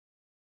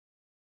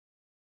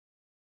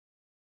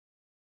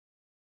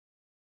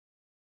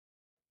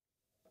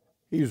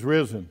He's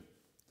risen.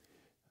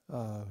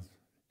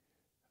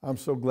 I'm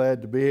so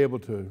glad to be able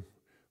to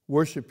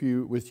worship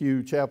with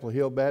you, Chapel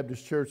Hill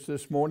Baptist Church,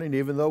 this morning.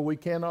 Even though we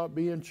cannot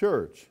be in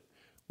church,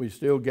 we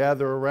still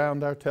gather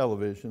around our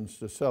televisions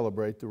to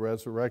celebrate the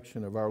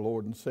resurrection of our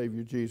Lord and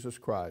Savior Jesus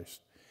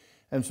Christ.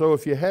 And so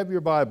if you have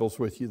your Bibles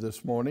with you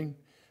this morning,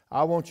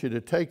 I want you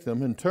to take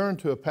them and turn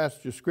to a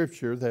passage of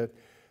Scripture that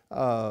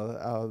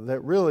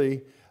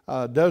really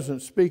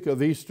doesn't speak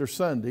of Easter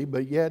Sunday,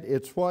 but yet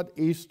it's what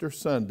Easter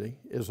Sunday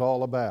is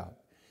all about.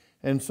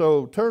 And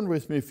so turn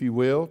with me, if you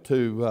will,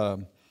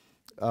 to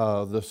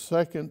the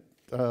second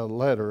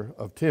letter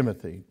of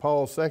Timothy,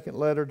 Paul's second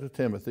letter to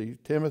Timothy,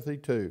 Timothy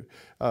 2,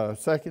 2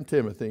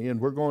 Timothy, and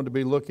we're going to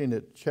be looking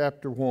at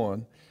chapter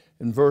 1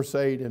 and verse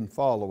 8 and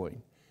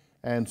following.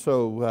 And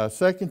so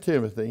 2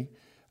 Timothy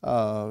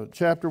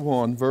chapter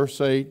 1, verse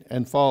 8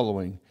 and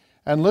following.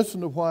 And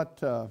listen to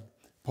what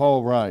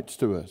Paul writes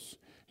to us.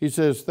 He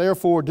says,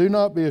 "Therefore do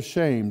not be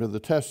ashamed of the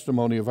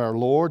testimony of our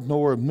Lord,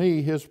 nor of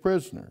me his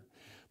prisoner,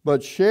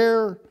 but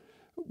share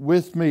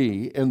with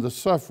me in the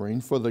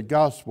suffering for the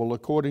gospel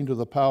according to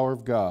the power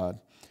of God."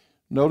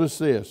 Notice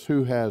this,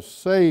 "who has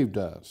saved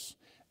us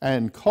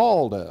and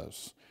called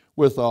us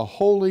with a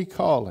holy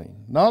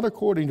calling, not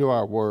according to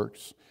our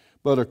works,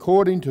 but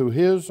according to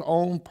his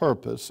own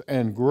purpose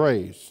and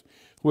grace,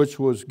 which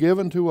was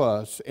given to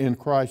us in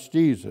Christ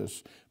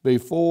Jesus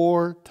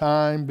before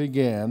time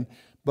began,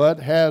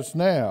 but has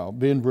now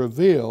been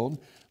revealed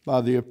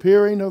by the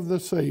appearing of the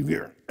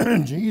Savior,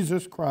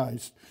 Jesus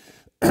Christ,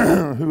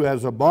 who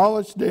has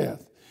abolished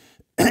death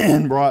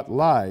and brought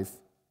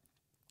life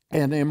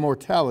and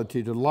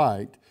immortality to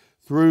light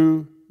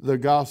through the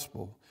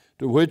gospel,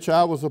 to which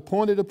I was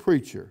appointed a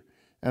preacher,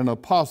 an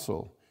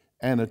apostle,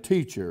 and a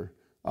teacher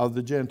of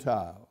the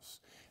Gentiles."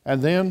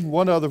 And then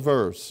one other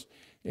verse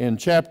in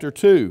chapter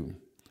 2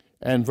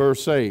 and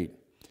verse 8.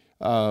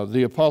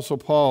 The Apostle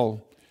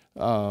Paul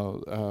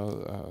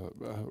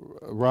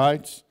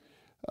writes,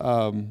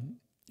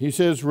 he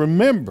says,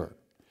 "Remember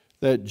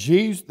that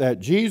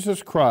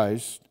Jesus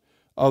Christ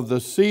of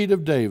the seed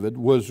of David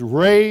was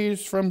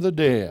raised from the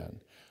dead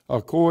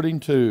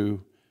according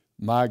to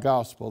my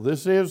gospel."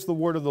 This is the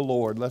word of the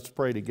Lord. Let's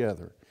pray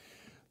together.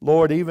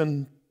 Lord,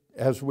 even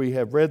as we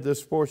have read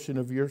this portion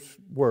of your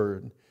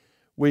word,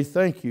 we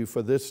thank you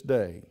for this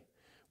day.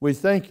 We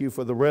thank you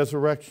for the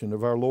resurrection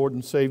of our Lord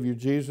and Savior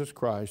Jesus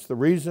Christ, the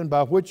reason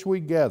by which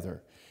we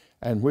gather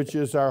and which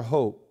is our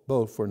hope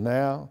both for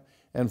now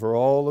and for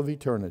all of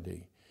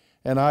eternity.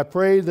 And I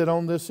pray that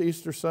on this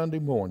Easter Sunday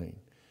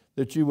morning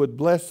that you would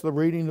bless the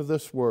reading of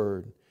this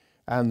word,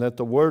 and that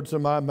the words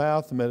of my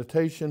mouth, the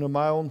meditation of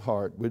my own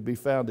heart would be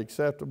found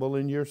acceptable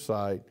in your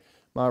sight.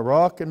 My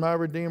rock and my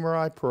redeemer,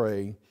 I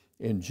pray,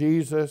 in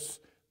Jesus'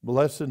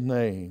 blessed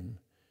name,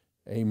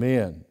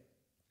 amen.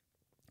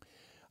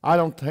 I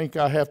don't think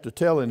I have to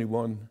tell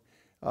anyone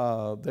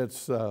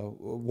that's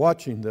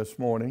watching this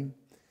morning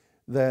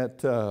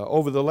that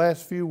over the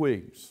last few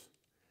weeks,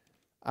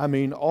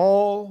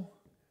 all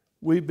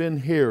we've been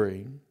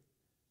hearing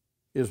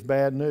is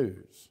bad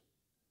news.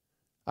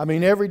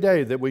 Every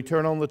day that we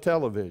turn on the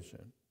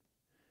television,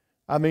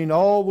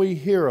 all we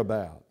hear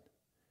about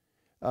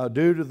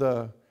due to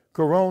the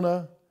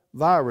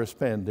coronavirus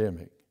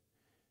pandemic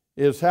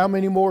is how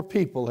many more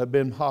people have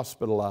been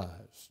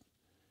hospitalized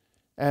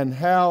and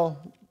how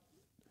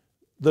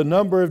the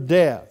number of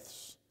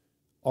deaths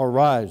are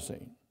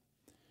rising.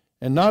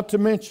 And not to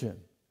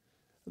mention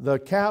the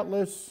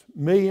countless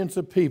millions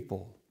of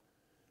people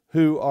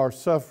who are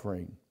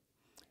suffering,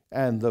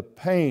 and the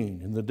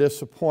pain and the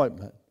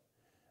disappointment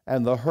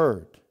and the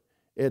hurt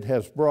it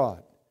has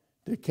brought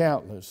to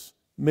countless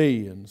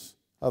millions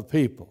of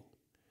people.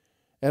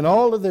 And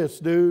all of this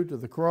due to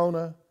the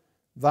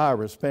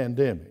coronavirus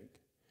pandemic.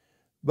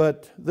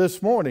 But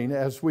this morning,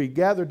 as we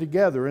gather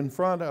together in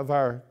front of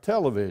our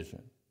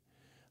television,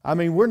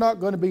 we're not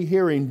going to be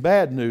hearing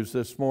bad news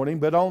this morning,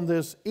 but on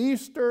this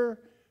Easter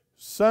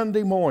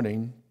Sunday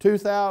morning,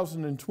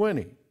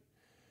 2020,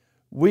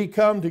 we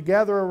come to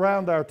gather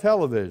around our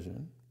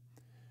television,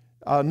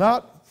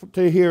 not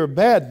to hear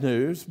bad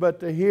news, but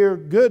to hear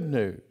good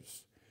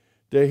news,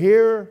 to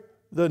hear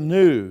the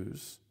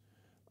news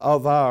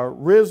of our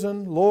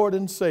risen Lord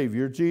and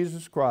Savior,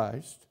 Jesus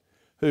Christ,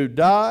 who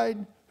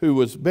died, who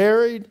was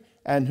buried,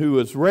 and who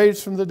was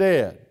raised from the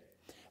dead,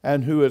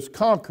 and who has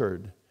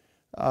conquered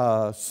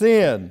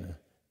sin,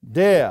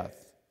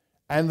 death,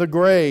 and the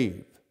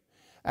grave.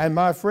 And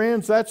my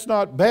friends, that's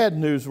not bad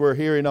news we're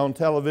hearing on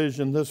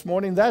television this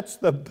morning. That's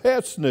the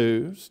best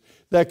news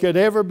that could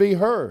ever be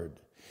heard.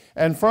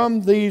 And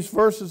from these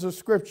verses of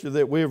Scripture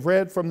that we have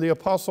read from the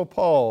Apostle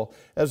Paul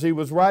as he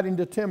was writing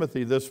to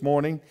Timothy this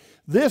morning,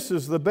 this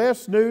is the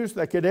best news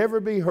that could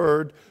ever be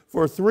heard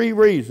for three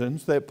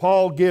reasons that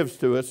Paul gives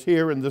to us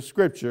here in the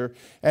Scripture.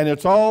 And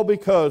it's all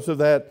because of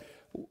that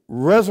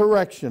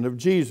resurrection of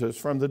Jesus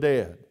from the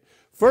dead.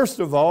 First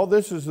of all,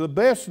 this is the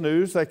best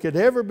news that could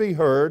ever be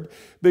heard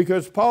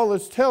because Paul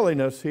is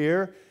telling us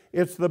here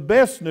it's the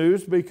best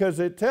news because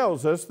it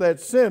tells us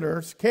that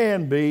sinners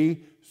can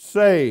be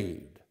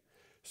saved.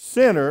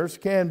 Sinners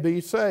can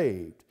be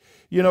saved.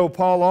 You know,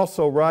 Paul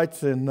also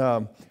writes in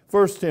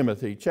 1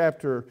 Timothy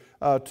chapter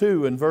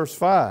 2 and verse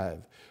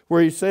 5,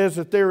 where he says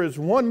that there is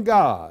one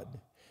God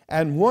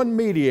and one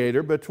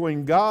mediator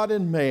between God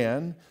and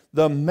man,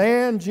 the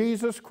man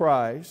Jesus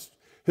Christ,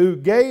 who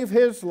gave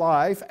his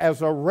life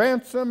as a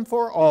ransom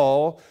for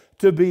all,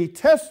 to be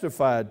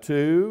testified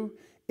to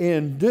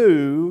in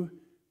due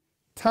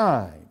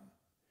time.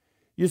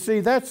 You see,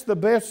 that's the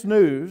best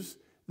news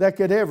that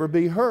could ever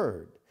be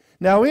heard.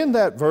 Now, in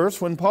that verse,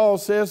 when Paul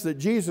says that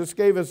Jesus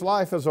gave his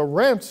life as a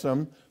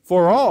ransom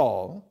for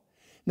all,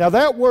 now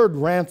that word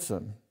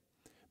ransom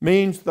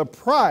means the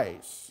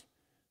price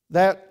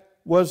that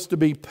was to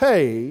be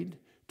paid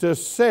to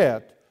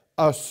set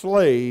a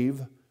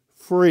slave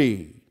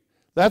free.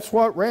 That's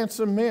what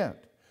ransom meant.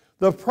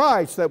 The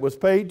price that was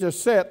paid to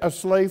set a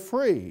slave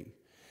free.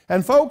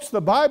 And folks,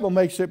 the Bible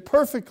makes it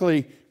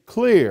perfectly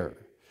clear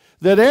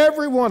that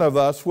every one of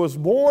us was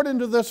born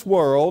into this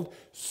world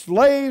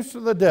slaves to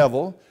the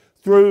devil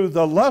through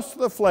the lust of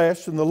the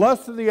flesh and the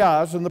lust of the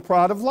eyes and the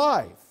pride of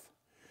life.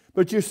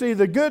 But you see,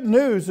 the good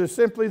news is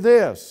simply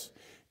this.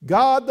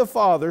 God the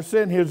Father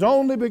sent His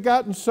only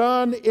begotten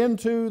Son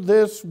into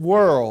this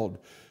world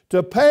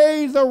to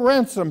pay the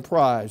ransom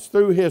price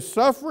through His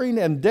suffering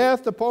and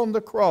death upon the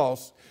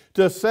cross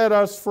to set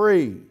us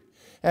free.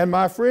 And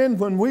my friend,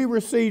 when we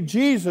receive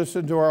Jesus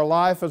into our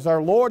life as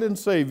our Lord and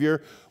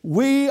Savior,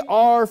 we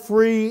are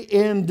free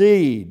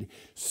indeed.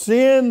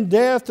 Sin,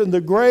 death, and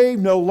the grave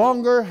no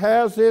longer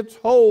has its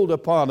hold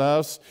upon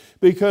us,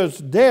 because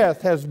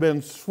death has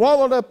been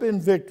swallowed up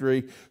in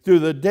victory through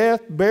the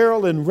death,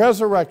 burial, and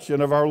resurrection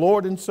of our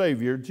Lord and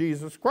Savior,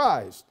 Jesus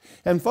Christ.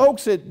 And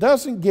folks, it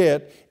doesn't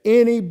get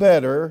any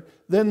better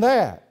than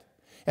that.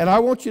 And I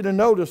want you to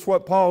notice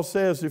what Paul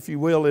says, if you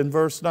will, in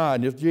verse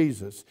 9 of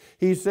Jesus.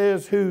 He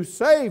says, who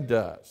saved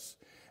us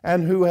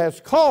and who has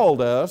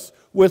called us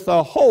with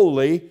a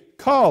holy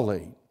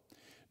calling.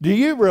 Do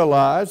you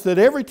realize that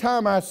every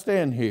time I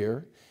stand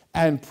here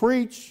and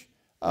preach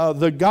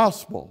the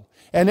gospel,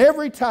 and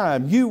every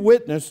time you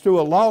witness to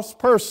a lost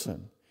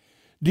person,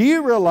 do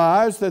you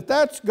realize that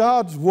that's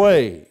God's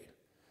way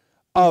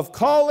of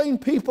calling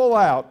people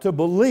out to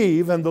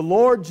believe in the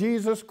Lord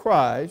Jesus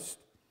Christ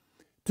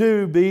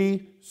to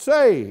be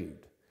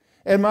saved?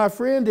 And my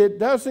friend, it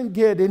doesn't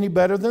get any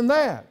better than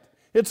that.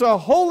 It's a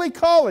holy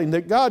calling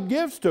that God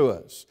gives to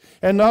us.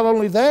 And not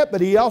only that,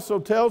 but He also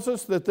tells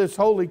us that this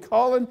holy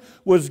calling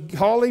was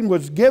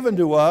given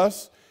to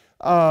us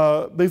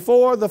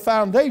before the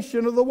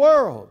foundation of the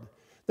world.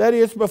 That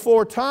is,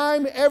 before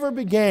time ever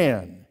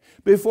began,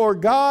 before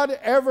God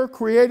ever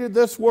created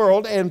this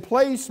world and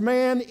placed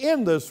man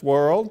in this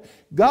world,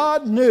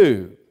 God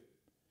knew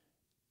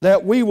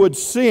that we would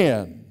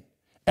sin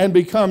and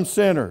become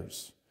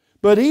sinners.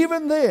 But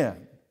even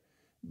then,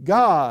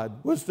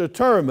 God was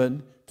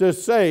determined to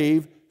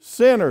save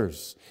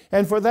sinners.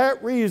 And for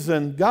that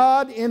reason,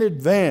 God in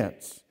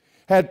advance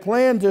had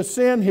planned to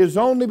send His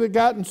only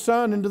begotten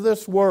Son into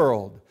this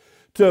world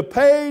to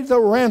pay the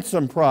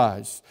ransom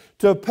price,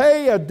 to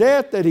pay a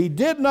debt that He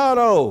did not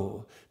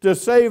owe, to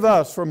save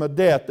us from a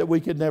debt that we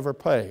could never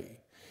pay.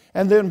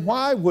 And then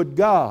why would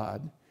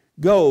God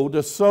go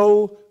to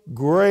so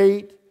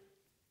great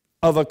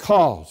of a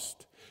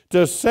cost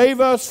to save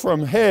us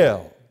from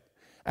hell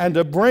and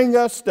to bring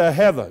us to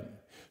heaven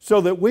so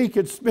that we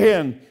could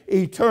spend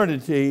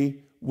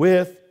eternity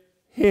with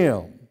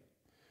Him?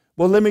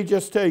 Well, let me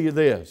just tell you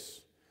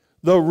this.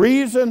 The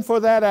reason for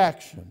that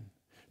action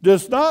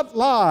does not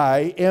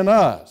lie in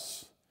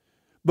us,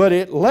 but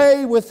it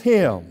lay with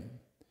Him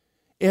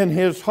in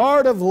His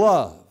heart of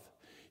love.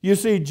 You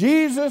see,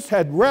 Jesus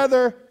had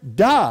rather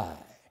die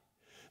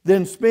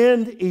than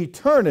spend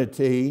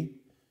eternity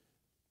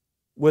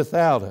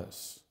without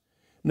us.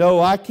 No,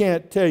 I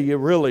can't tell you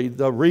really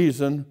the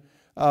reason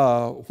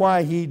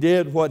why He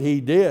did what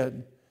He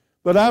did,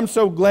 but I'm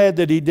so glad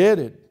that He did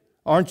it.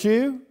 Aren't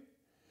you?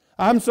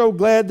 I'm so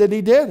glad that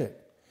He did it.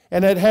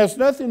 And it has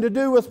nothing to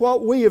do with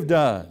what we have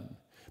done,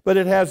 but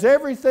it has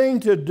everything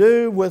to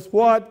do with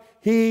what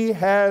He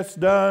has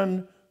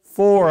done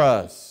for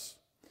us.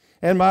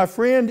 And my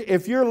friend,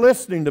 if you're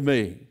listening to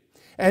me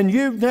and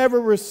you've never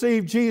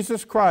received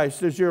Jesus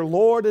Christ as your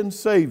Lord and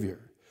Savior,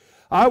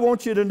 I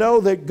want you to know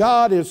that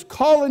God is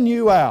calling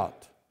you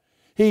out.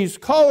 He's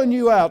calling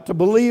you out to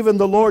believe in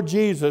the Lord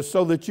Jesus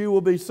so that you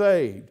will be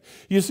saved.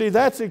 You see,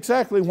 that's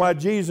exactly why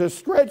Jesus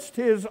stretched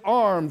His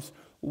arms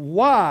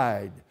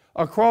wide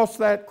across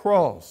that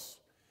cross.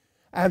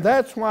 And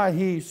that's why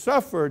He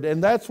suffered,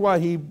 and that's why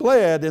He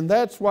bled, and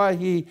that's why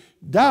He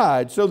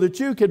died, so that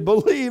you could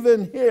believe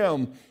in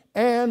Him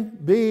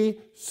and be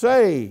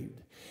saved.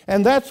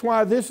 And that's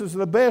why this is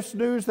the best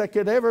news that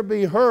could ever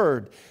be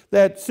heard,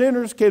 that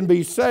sinners can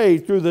be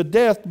saved through the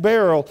death,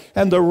 burial,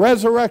 and the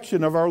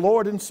resurrection of our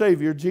Lord and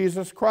Savior,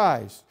 Jesus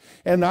Christ.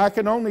 And I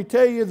can only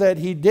tell you that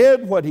He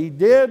did what He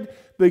did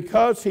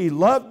because He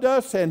loved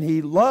us, and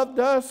He loved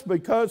us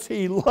because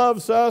He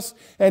loves us,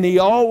 and He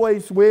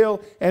always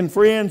will. And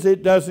friends,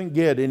 it doesn't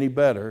get any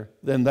better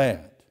than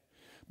that.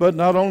 But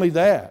not only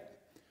that,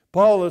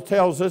 Paul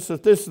tells us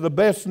that this is the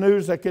best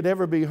news that could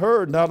ever be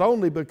heard, not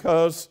only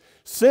because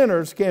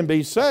sinners can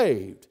be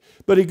saved,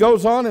 but he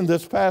goes on in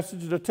this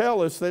passage to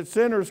tell us that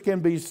sinners can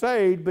be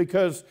saved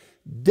because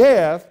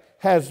death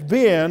has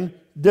been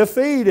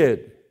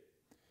defeated.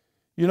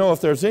 You know,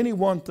 if there's any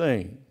one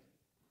thing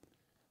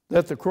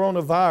that the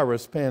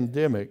coronavirus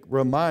pandemic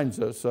reminds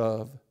us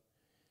of,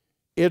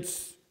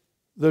 it's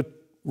the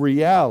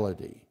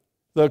reality,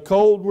 the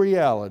cold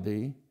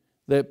reality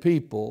that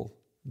people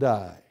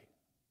die.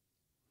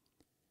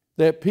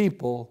 That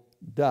people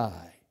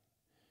die.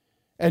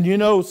 And you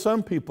know,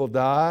 some people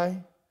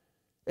die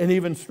in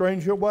even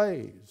stranger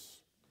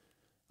ways.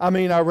 I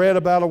mean, I read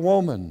about a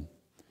woman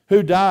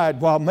who died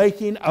while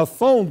making a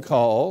phone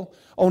call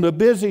on a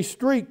busy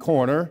street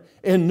corner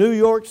in New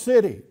York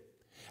City.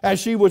 As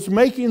she was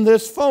making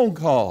this phone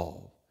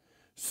call,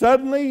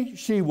 suddenly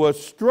she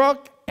was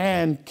struck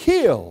and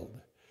killed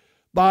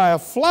by a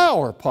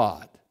flower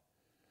pot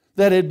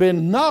that had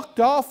been knocked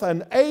off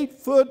an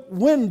 8-foot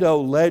window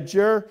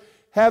ledger,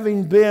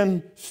 having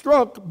been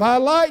struck by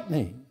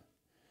lightning.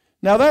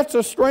 Now that's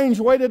a strange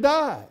way to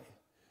die.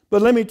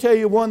 But let me tell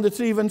you one that's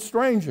even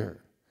stranger.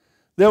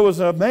 There was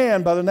a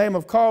man by the name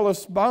of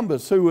Carlos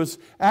Bombas who was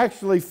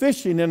actually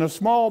fishing in a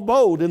small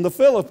boat in the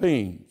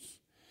Philippines.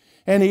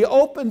 And he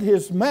opened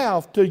his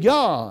mouth to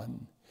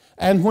yawn.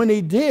 And when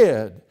he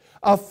did,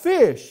 a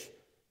fish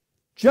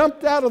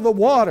jumped out of the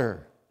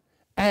water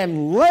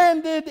and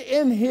landed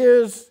in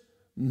his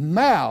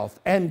mouth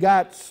and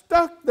got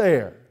stuck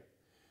there.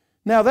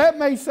 Now that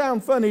may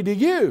sound funny to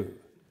you,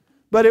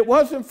 but it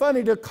wasn't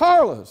funny to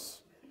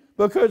Carlos,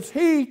 because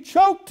he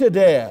choked to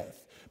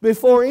death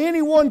before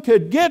anyone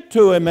could get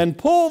to him and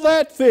pull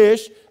that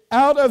fish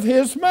out of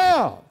his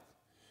mouth.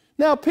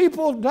 Now,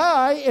 people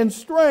die in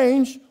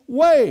strange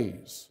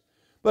ways.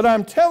 But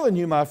I'm telling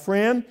you, my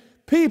friend,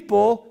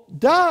 people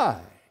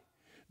die.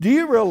 Do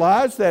you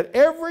realize that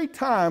every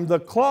time the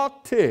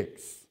clock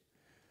ticks,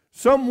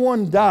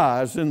 someone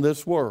dies in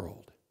this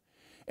world?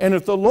 And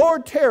if the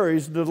Lord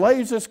tarries,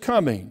 delays his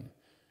coming,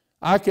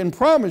 I can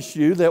promise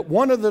you that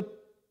one of the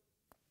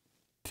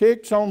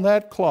ticks on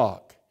that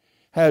clock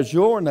has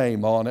your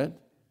name on it,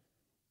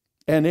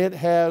 and it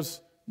has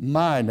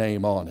my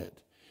name on it.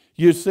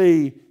 You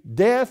see,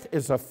 death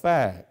is a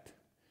fact.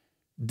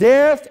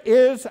 Death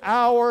is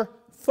our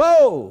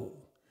foe.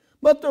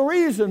 But the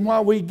reason why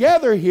we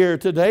gather here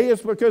today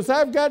is because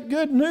I've got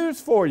good news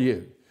for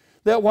you.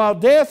 That while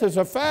death is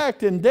a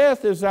fact and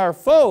death is our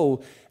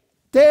foe,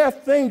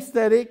 death thinks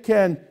that it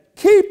can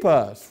keep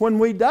us when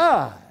we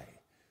die,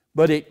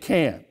 but it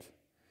can't.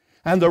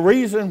 And the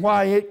reason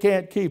why it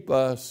can't keep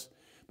us,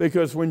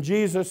 because when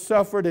Jesus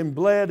suffered and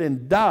bled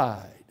and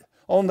died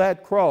on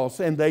that cross,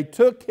 and they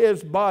took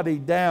his body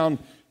down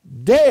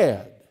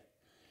dead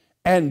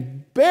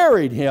and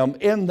buried him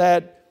in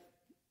that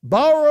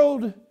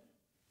borrowed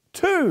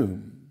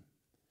tomb.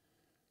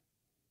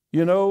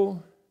 You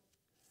know,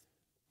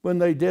 when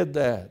they did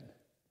that,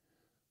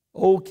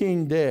 old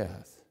King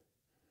Death,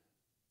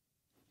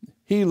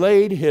 he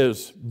laid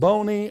his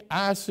bony,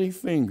 icy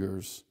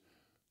fingers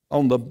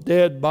on the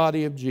dead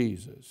body of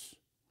Jesus.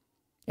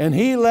 And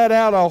he let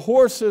out a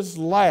horse's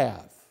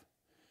laugh,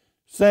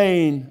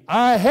 saying,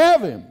 I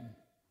have him.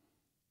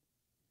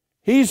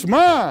 He's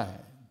mine.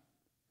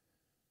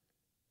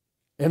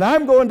 And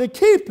I'm going to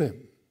keep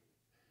him.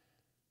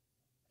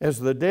 As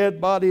the dead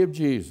body of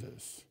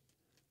Jesus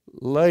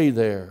lay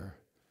there,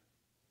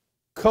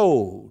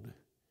 cold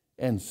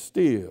and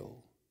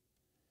still,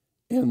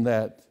 in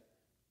that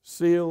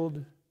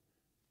sealed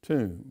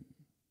tomb.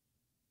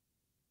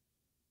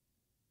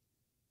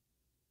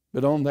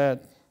 But on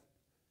that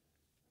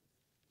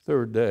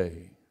third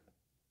day,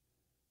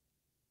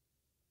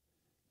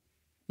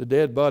 the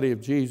dead body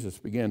of Jesus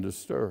began to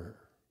stir.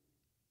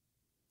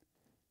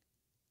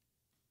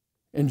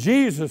 And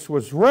Jesus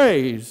was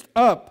raised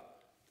up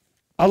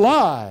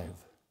alive.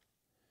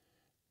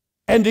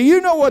 And do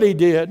you know what he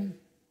did?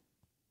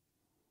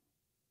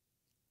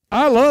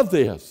 I love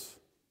this.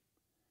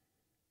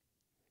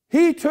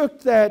 He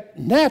took that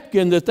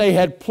napkin that they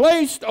had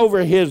placed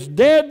over his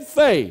dead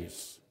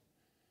face,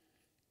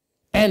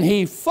 and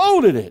he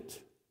folded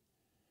it,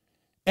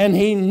 and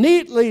he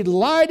neatly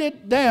laid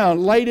it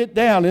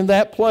down in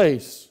that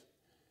place.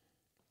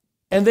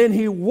 And then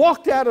he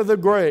walked out of the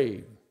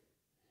grave.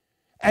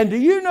 And do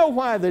you know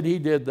why that he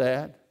did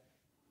that?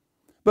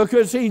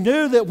 Because he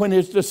knew that when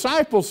his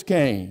disciples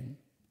came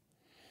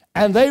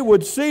and they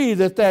would see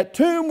that that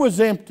tomb was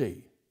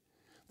empty,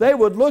 they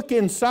would look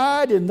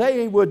inside and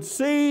they would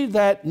see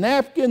that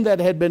napkin that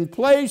had been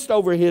placed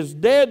over his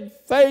dead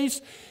face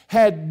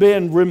had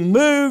been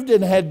removed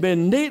and had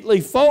been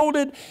neatly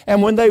folded.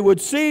 And when they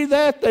would see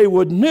that, they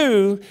would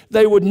know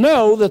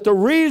that the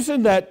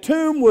reason that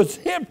tomb was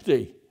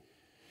empty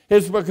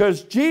is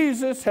because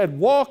Jesus had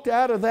walked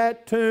out of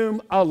that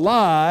tomb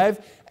alive,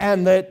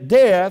 and that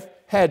death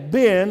had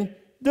been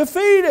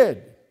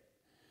defeated.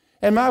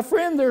 And my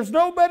friend, there's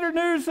no better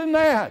news than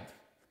that.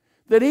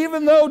 That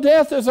even though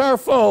death is our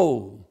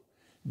foe,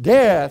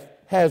 death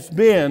has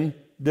been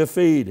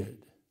defeated.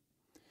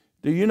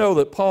 Do you know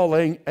that Paul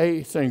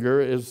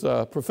Azinger is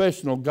a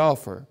professional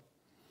golfer?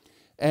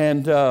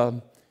 And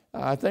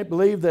I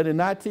believe that in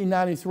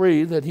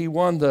 1993 that he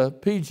won the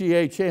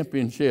PGA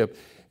Championship.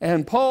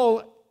 And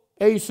Paul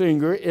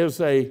Azinger is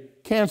a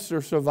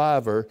cancer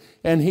survivor,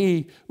 and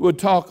he would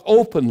talk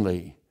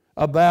openly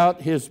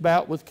about his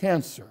bout with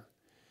cancer.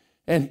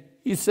 And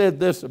he said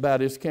this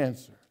about his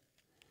cancer.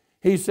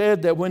 He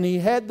said that when he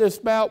had this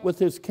bout with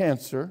his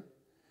cancer,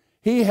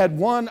 he had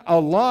won a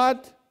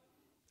lot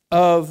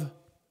of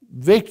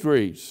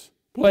victories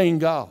playing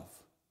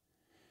golf.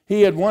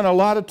 He had won a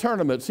lot of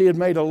tournaments. He had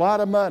made a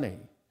lot of money.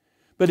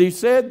 But he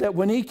said that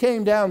when he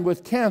came down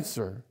with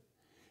cancer,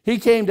 he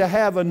came to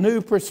have a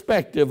new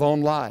perspective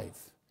on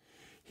life.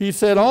 He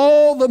said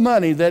all the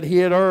money that he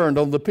had earned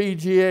on the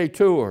PGA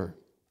Tour,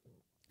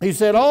 he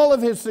said all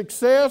of his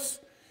success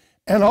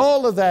and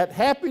all of that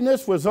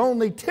happiness was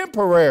only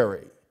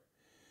temporary.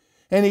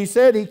 And he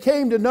said he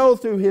came to know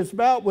through his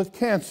bout with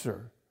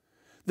cancer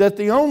that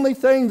the only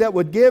thing that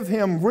would give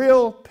him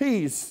real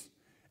peace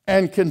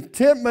and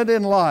contentment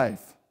in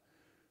life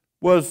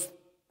was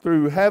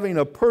through having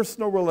a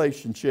personal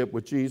relationship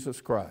with Jesus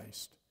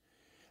Christ.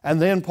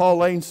 And then Paul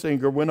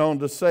Azinger went on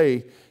to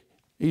say,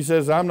 he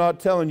says, I'm not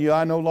telling you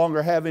I no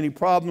longer have any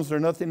problems or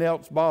nothing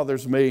else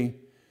bothers me,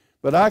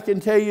 but I can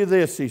tell you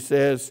this, he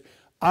says,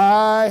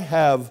 I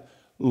have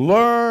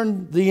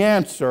learned the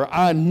answer.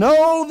 I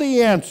know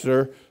the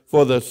answer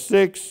for the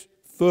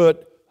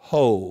 6-foot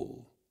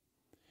hole.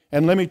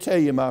 And let me tell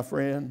you, my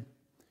friend,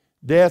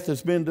 death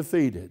has been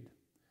defeated.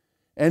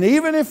 And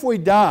even if we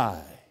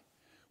die,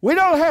 we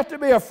don't have to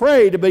be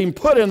afraid of being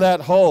put in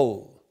that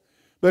hole,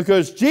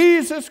 because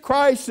Jesus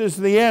Christ is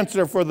the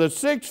answer for the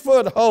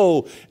 6-foot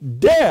hole.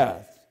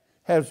 Death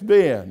has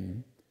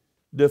been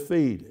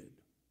defeated.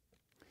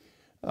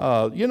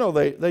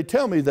 They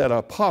tell me that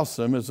a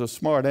possum is a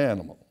smart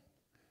animal.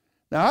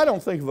 Now, I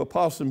don't think of a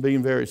possum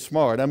being very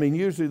smart. I mean,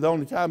 usually the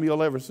only time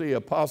you'll ever see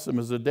a possum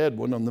is a dead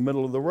one in the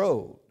middle of the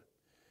road.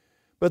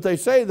 But they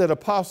say that a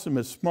possum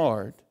is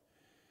smart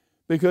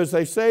because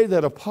they say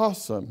that a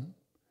possum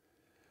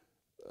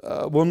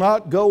will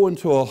not go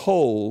into a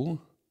hole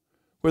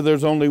where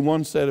there's only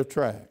one set of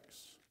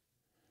tracks.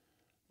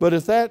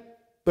 Because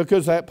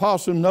that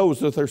possum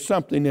knows that there's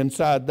something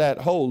inside that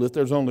hole if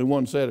there's only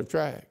one set of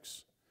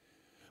tracks.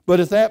 But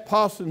if that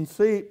possum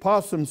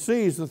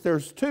sees that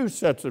there's 2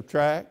 sets of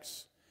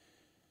tracks,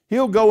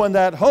 he'll go in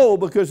that hole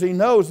because he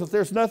knows that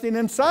there's nothing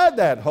inside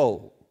that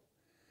hole.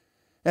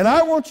 And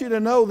I want you to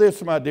know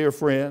this, my dear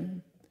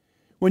friend.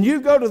 When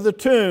you go to the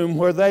tomb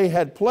where they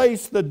had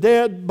placed the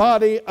dead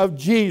body of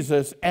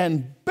Jesus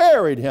and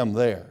buried him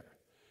there,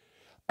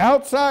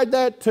 outside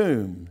that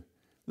tomb,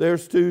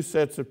 there's 2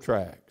 sets of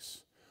tracks.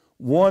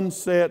 One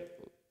set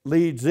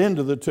leads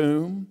into the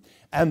tomb,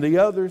 and the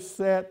other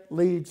set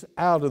leads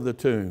out of the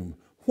tomb.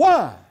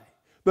 Why?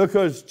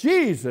 Because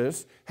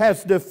Jesus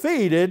has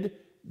defeated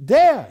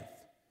death.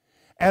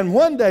 And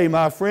one day,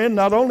 my friend,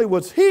 not only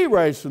was he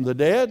raised from the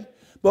dead,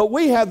 but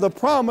we have the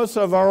promise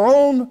of our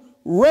own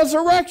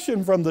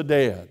resurrection from the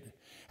dead.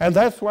 And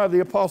that's why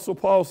the Apostle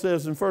Paul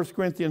says in 1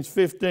 Corinthians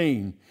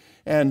 15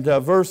 and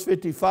verse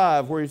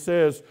 55, where he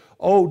says,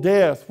 O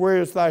death, where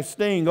is thy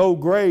sting? O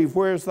grave,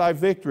 where is thy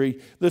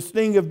victory? The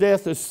sting of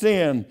death is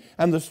sin,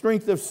 and the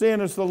strength of sin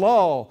is the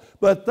law.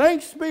 But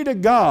thanks be to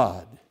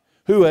God,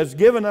 who has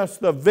given us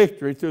the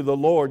victory through the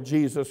Lord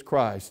Jesus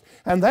Christ.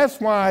 And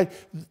that's why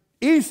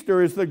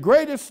Easter is the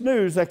greatest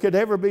news that could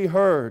ever be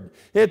heard.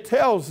 It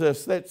tells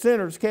us that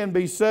sinners can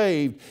be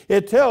saved.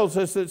 It tells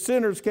us that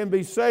sinners can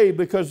be saved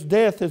because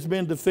death has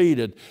been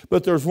defeated.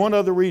 But there's one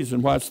other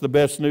reason why it's the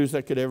best news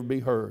that could ever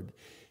be heard.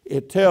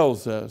 It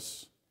tells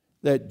us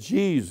that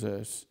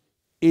Jesus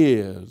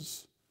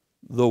is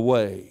the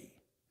way.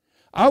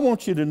 I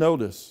want you to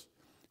notice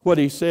what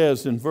he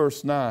says in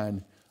verse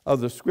 9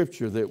 of the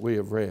scripture that we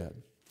have read.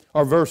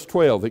 Or verse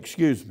 12,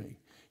 excuse me.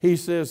 He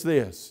says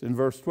this in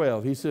verse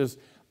 12. He says,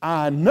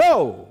 I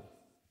know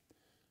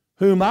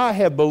whom I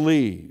have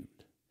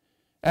believed,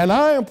 and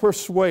I am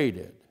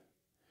persuaded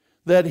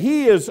that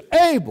he is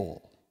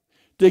able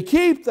to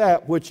keep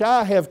that which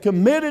I have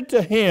committed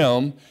to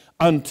him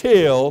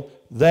until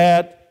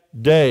that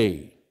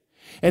day.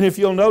 And if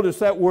you'll notice,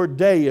 that word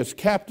day is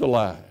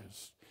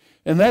capitalized.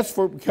 And that's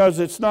because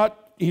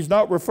he's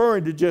not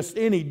referring to just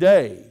any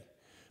day,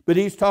 but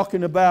he's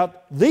talking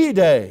about the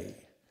day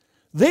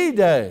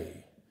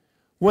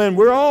when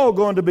we're all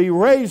going to be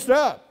raised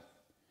up.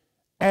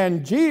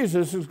 And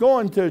Jesus is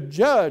going to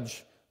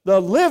judge the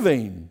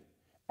living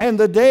and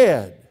the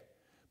dead.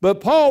 But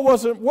Paul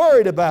wasn't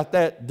worried about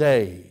that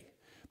day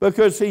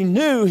because he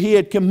knew he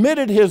had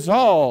committed his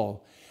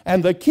all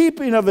and the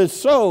keeping of his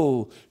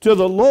soul to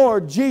the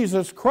Lord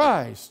Jesus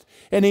Christ.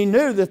 And he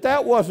knew that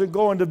that wasn't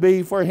going to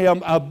be for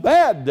him a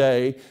bad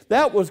day.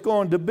 That was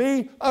going to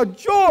be a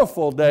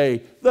joyful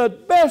day, the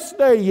best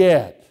day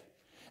yet.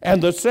 And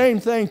the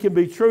same thing can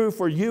be true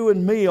for you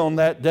and me on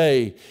that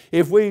day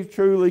if we've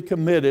truly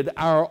committed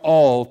our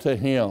all to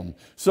him.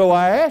 So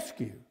I ask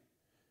you,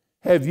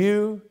 have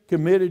you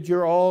committed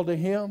your all to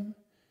him?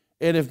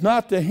 And if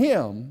not to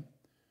him,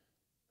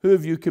 Who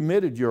have you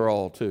committed your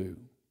all to?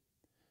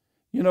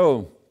 You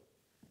know,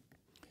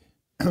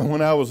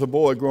 when I was a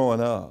boy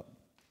growing up,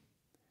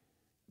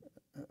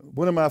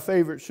 one of my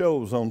favorite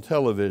shows on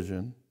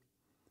television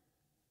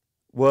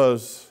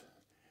was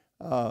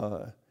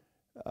the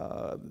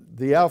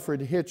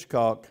Alfred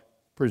Hitchcock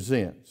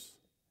Presents.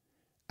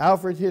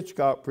 Alfred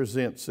Hitchcock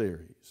Presents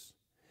series.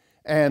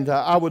 And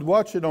I would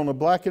watch it on a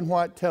black and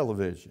white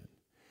television.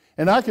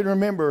 And I can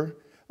remember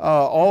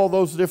all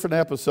those different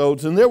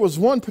episodes. And there was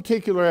one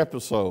particular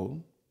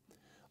episode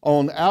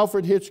on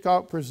Alfred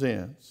Hitchcock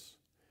Presents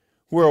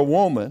where a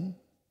woman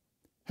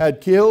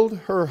had killed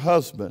her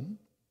husband,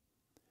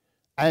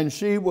 and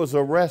she was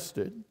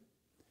arrested,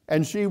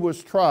 and she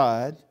was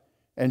tried,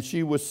 and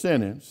she was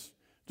sentenced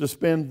to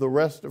spend the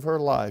rest of her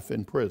life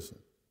in prison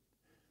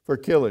for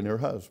killing her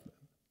husband.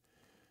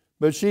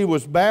 But she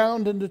was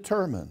bound and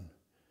determined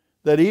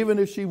that even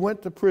if she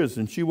went to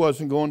prison, she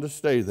wasn't going to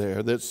stay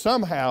there, that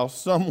somehow,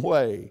 some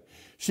way,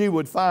 she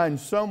would find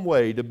some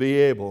way to be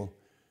able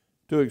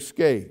to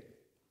escape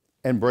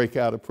and break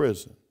out of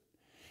prison.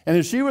 And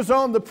as she was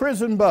on the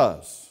prison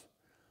bus,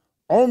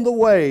 on the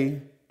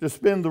way to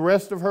spend the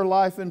rest of her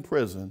life in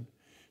prison,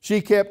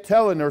 she kept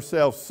telling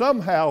herself,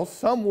 somehow,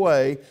 some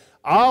way,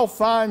 I'll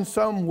find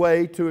some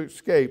way to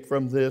escape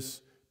from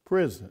this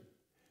prison.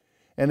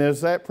 And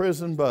as that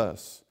prison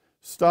bus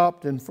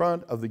stopped in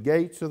front of the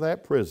gates of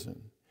that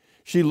prison,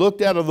 she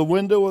looked out of the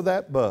window of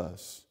that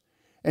bus,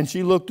 and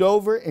she looked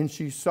over and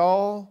she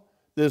saw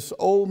this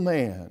old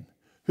man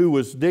who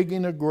was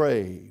digging a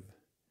grave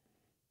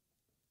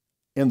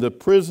in the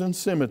prison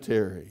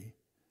cemetery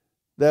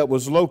that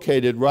was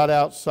located right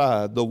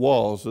outside the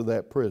walls of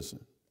that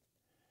prison.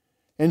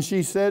 And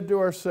she said to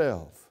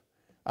herself,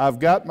 I've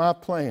got my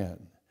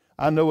plan.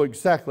 I know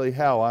exactly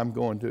how I'm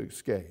going to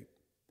escape.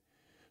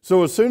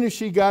 So as soon as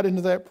she got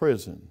into that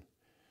prison,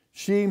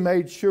 she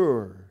made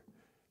sure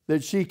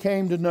that she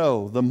came to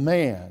know the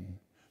man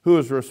who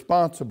was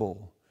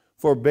responsible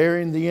for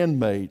burying the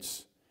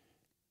inmates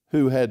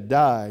who had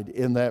died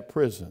in that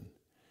prison.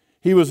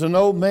 He was an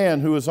old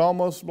man who was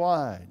almost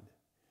blind,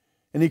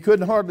 and he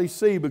couldn't hardly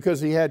see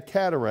because he had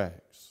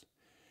cataracts.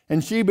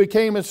 And she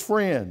became his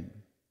friend,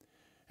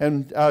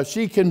 and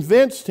she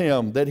convinced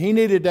him that he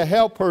needed to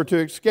help her to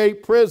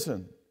escape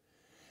prison,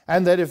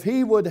 and that if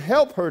he would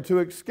help her to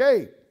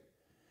escape,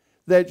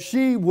 that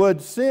she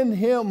would send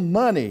him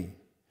money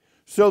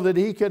so that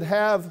he could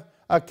have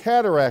a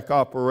cataract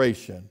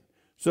operation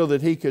so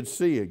that he could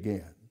see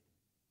again.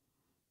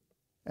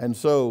 And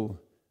so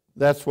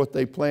that's what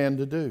they planned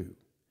to do.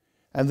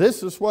 And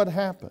this is what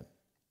happened.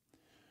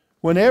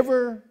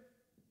 Whenever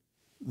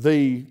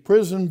the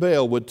prison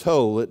bell would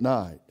toll at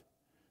night,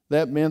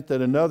 that meant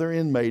that another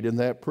inmate in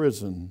that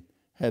prison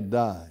had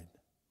died.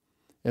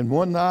 And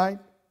one night,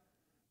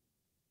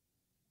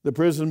 the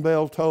prison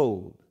bell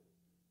tolled.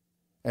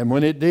 And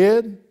when it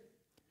did,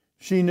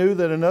 she knew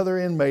that another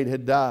inmate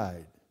had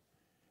died,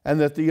 and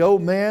that the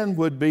old man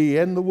would be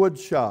in the wood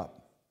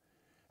shop,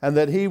 and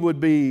that he would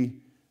be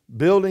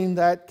building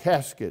that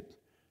casket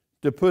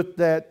to put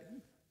that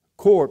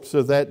corpse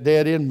of that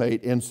dead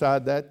inmate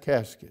inside that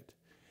casket.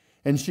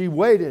 And she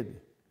waited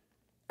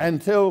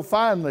until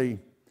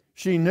finally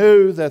she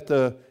knew that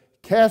the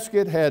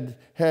casket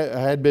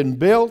had been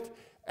built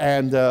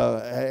and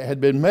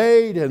had been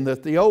made, and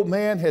that the old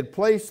man had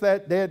placed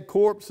that dead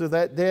corpse of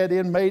that dead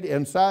inmate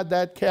inside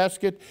that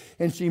casket.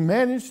 And she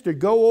managed to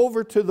go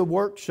over to the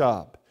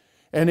workshop,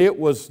 and it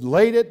was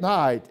late at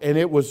night and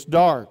it was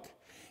dark,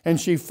 and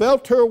she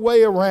felt her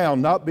way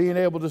around, not being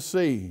able to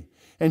see,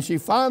 and she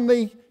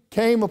finally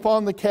came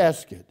upon the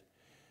casket,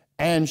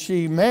 and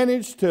she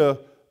managed to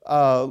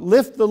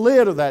lift the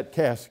lid of that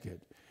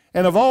casket.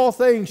 And of all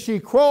things, she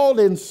crawled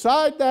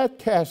inside that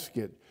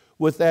casket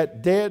with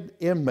that dead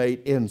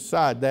inmate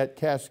inside that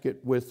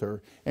casket with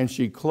her, and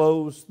she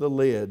closed the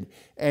lid,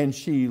 and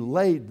she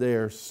laid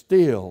there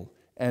still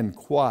and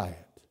quiet.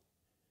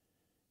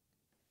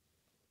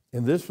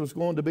 And this was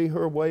going to be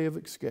her way of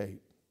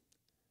escape.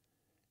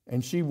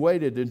 And she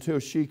waited until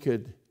she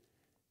could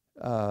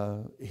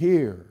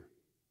hear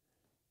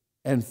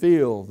and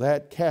feel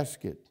that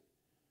casket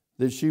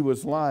that she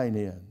was lying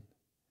in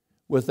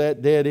with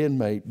that dead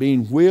inmate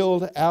being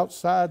wheeled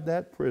outside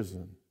that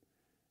prison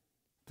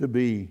to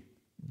be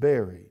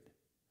buried.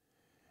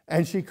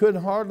 And she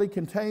couldn't hardly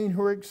contain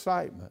her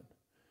excitement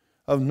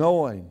of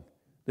knowing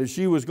that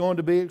she was going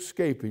to be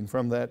escaping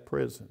from that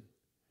prison.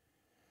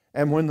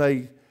 And when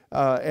they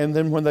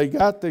then when they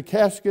got the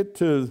casket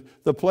to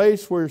the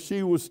place where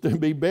she was to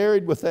be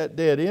buried with that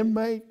dead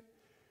inmate,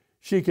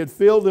 she could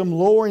feel them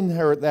lowering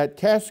her, that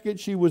casket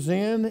she was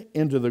in,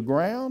 into the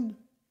ground.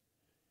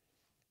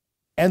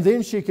 And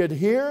then she could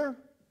hear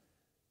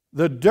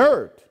the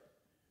dirt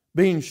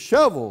being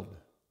shoveled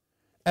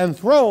and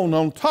thrown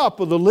on top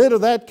of the lid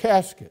of that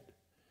casket.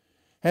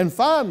 And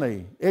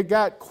finally, it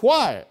got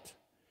quiet,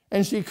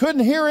 and she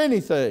couldn't hear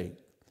anything.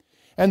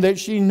 And that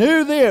she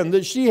knew then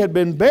that she had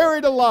been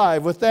buried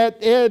alive with that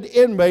dead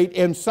inmate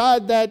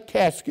inside that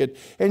casket.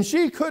 And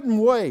she couldn't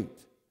wait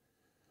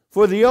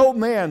for the old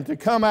man to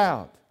come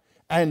out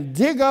and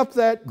dig up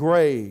that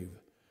grave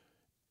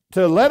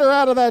to let her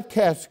out of that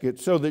casket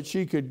so that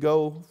she could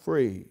go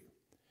free.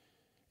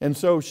 And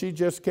so she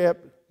just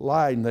kept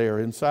lying there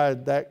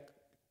inside that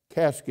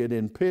casket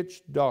in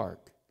pitch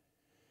dark.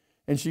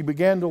 And she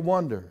began to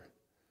wonder,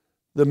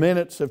 the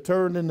minutes have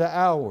turned into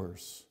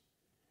hours.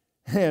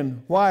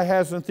 And why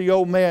hasn't the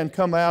old man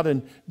come out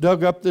and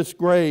dug up this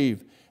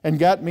grave and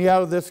got me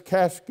out of this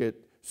casket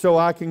so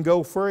I can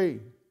go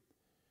free?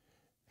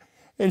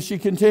 And she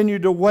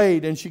continued to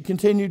wait, and she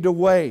continued to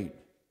wait.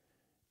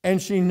 And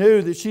she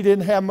knew that she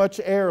didn't have much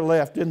air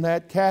left in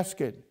that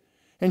casket.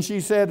 And she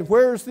said,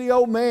 where's the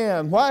old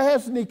man? Why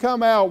hasn't he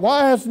come out?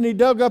 Why hasn't he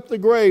dug up the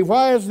grave?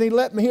 Why hasn't he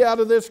let me out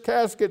of this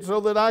casket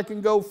so that I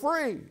can go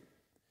free?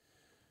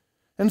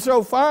 And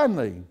so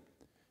finally,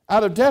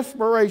 out of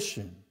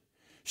desperation,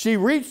 she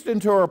reached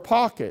into her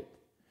pocket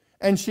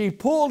and she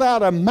pulled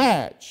out a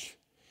match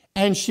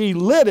and she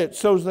lit it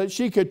so that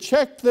she could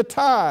check the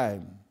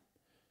time.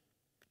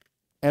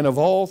 And of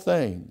all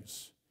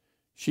things,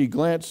 she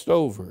glanced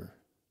over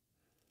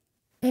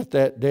at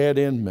that dead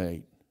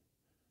inmate,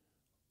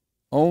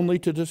 only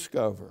to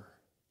discover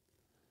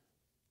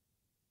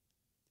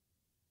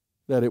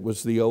that it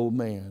was the old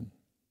man.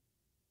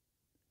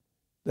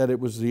 That it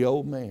was the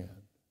old man.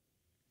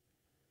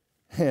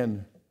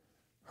 And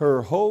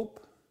her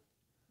hope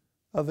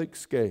of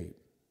escape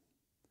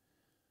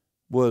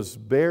was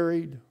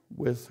buried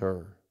with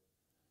her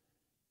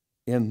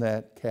in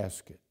that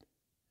casket.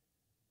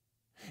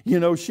 You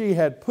know, she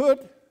had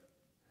put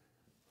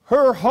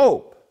her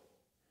hope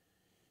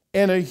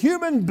in a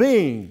human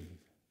being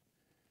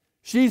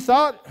she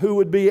thought who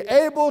would be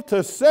able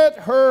to set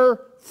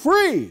her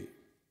free.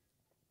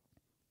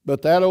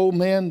 But that old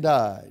man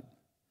died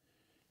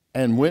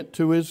and went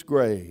to his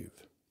grave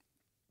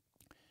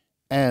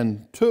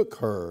and took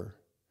her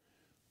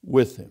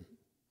with him.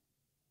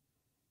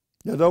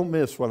 Now, don't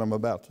miss what I'm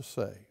about to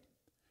say.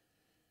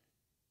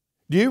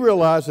 Do you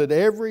realize that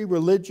every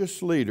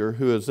religious leader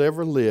who has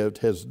ever lived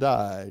has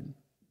died,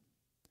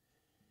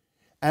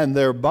 and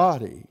their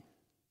body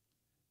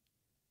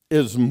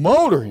is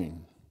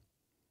motoring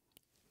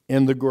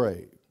in the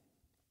grave,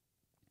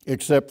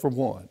 except for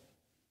one?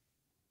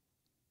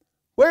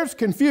 Where's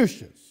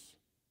Confucius?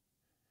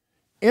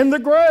 In the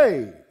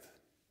grave.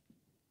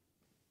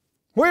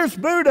 Where's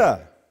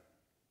Buddha?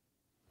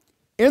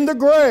 In the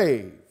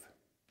grave.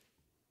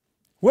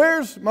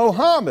 Where's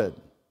Mohammed?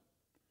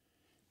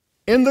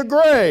 In the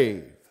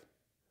grave.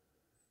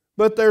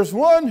 But there's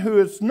one who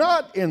is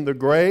not in the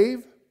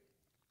grave.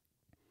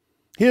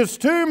 His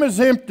tomb is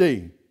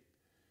empty.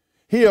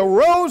 He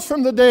arose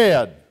from the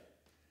dead.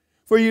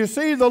 For you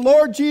see, the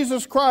Lord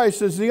Jesus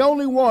Christ is the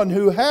only one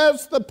who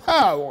has the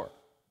power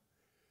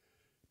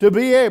to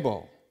be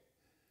able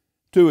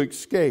to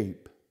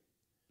escape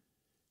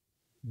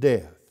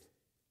death.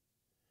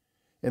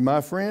 And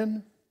my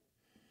friend,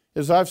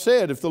 as I've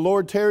said, if the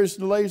Lord tarries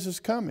and delays his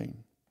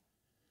coming,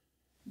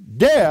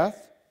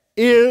 death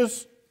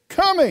is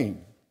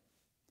coming.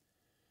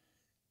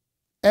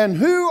 And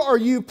who are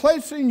you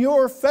placing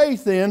your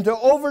faith in to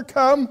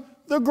overcome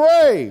the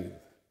grave?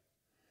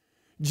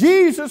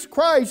 Jesus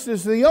Christ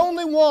is the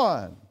only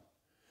one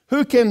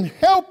who can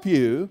help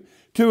you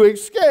to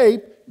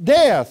escape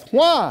death.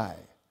 Why?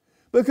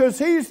 Because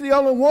he's the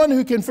only one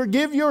who can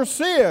forgive your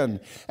sin.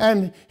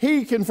 And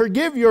he can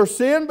forgive your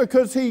sin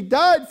because he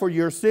died for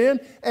your sin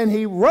and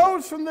he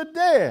rose from the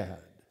dead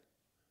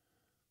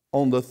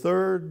on the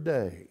third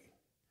day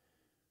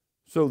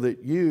so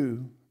that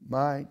you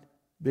might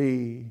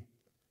be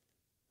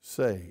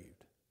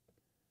saved.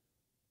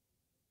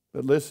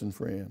 But listen,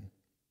 friend,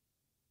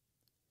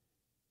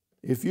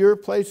 if you're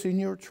placing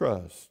your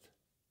trust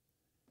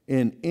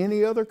in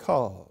any other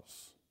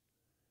cause,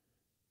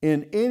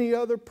 in any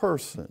other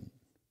person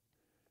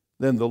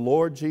than the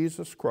Lord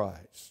Jesus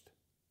Christ,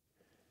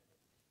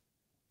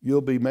 you'll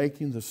be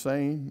making the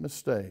same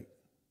mistake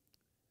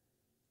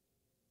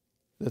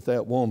that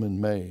that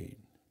woman made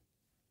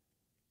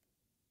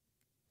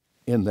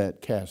in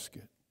that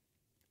casket.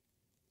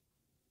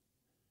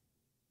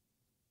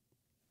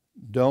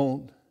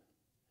 Don't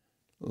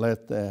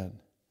let that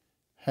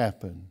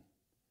happen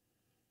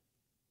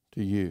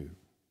to you.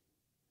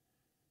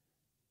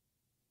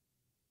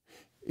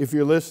 If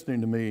you're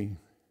listening to me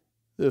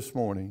this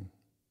morning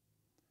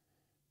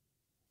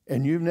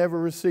and you've never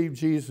received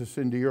Jesus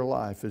into your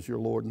life as your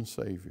Lord and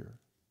Savior,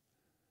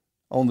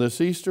 on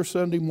this Easter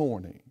Sunday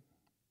morning,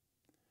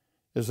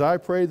 as I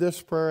pray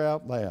this prayer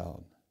out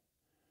loud,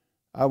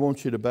 I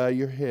want you to bow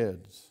your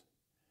head,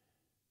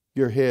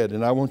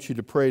 and I want you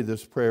to pray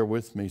this prayer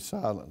with me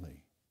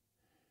silently.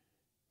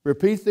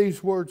 Repeat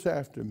these words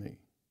after me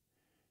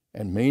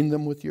and mean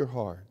them with your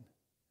heart.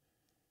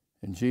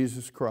 And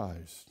Jesus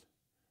Christ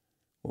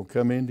will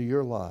come into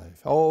your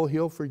life. Oh,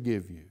 he'll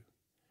forgive you.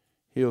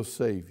 He'll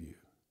save you.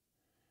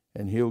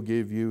 And he'll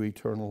give you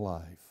eternal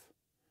life.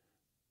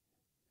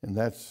 And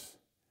that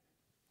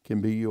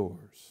can be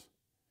yours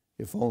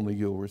if only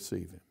you'll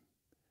receive him.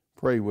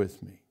 Pray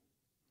with me.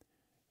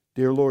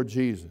 Dear Lord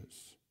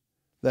Jesus,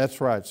 that's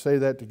right, say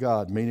that to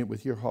God, mean it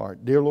with your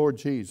heart. Dear Lord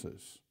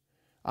Jesus,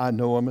 I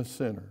know I'm a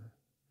sinner.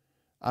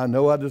 I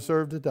know I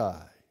deserve to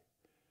die,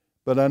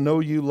 but I know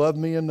you love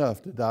me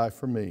enough to die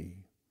for me.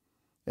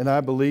 And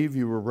I believe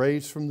you were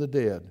raised from the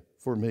dead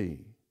for me.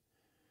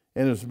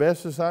 And as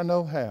best as I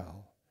know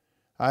how,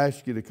 I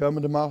ask you to come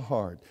into my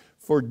heart.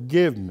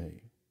 Forgive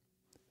me,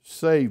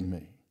 save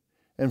me,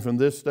 and from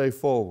this day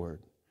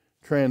forward,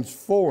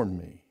 transform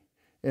me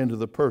into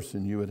the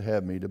person you would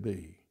have me to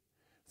be.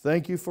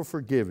 Thank you for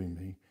forgiving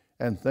me,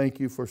 and thank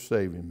you for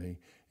saving me.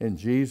 In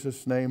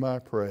Jesus' name I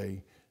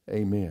pray,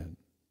 amen.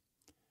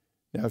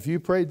 Now, if you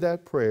prayed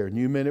that prayer and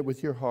you meant it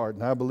with your heart,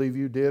 and I believe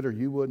you did or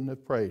you wouldn't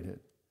have prayed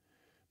it,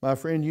 my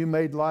friend, you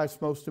made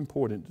life's most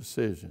important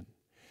decision.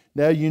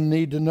 Now you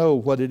need to know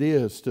what it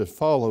is to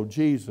follow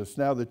Jesus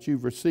now that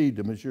you've received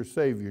Him as your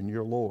Savior and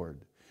your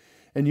Lord.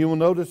 And you will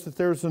notice that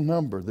there's a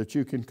number that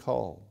you can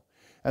call.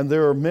 And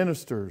there are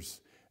ministers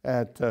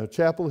at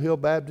Chapel Hill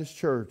Baptist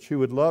Church who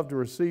would love to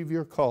receive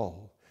your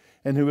call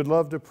and who would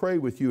love to pray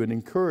with you and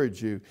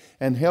encourage you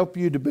and help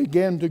you to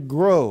begin to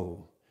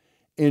grow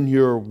in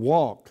your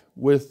walk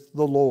with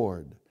the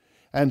Lord.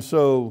 And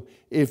so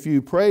if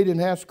you prayed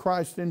and asked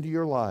Christ into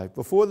your life,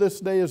 before this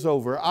day is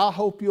over, I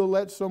hope you'll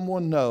let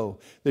someone know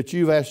that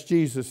you've asked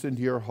Jesus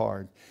into your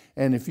heart.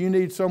 And if you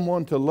need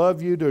someone to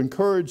love you, to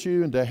encourage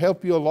you, and to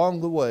help you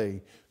along the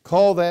way,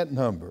 call that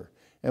number.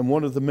 And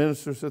one of the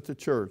ministers at the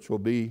church will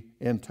be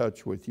in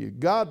touch with you.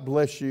 God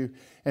bless you.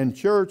 And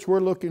church, we're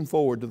looking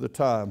forward to the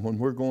time when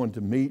we're going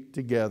to meet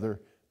together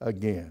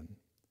again.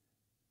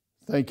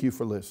 Thank you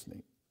for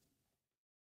listening.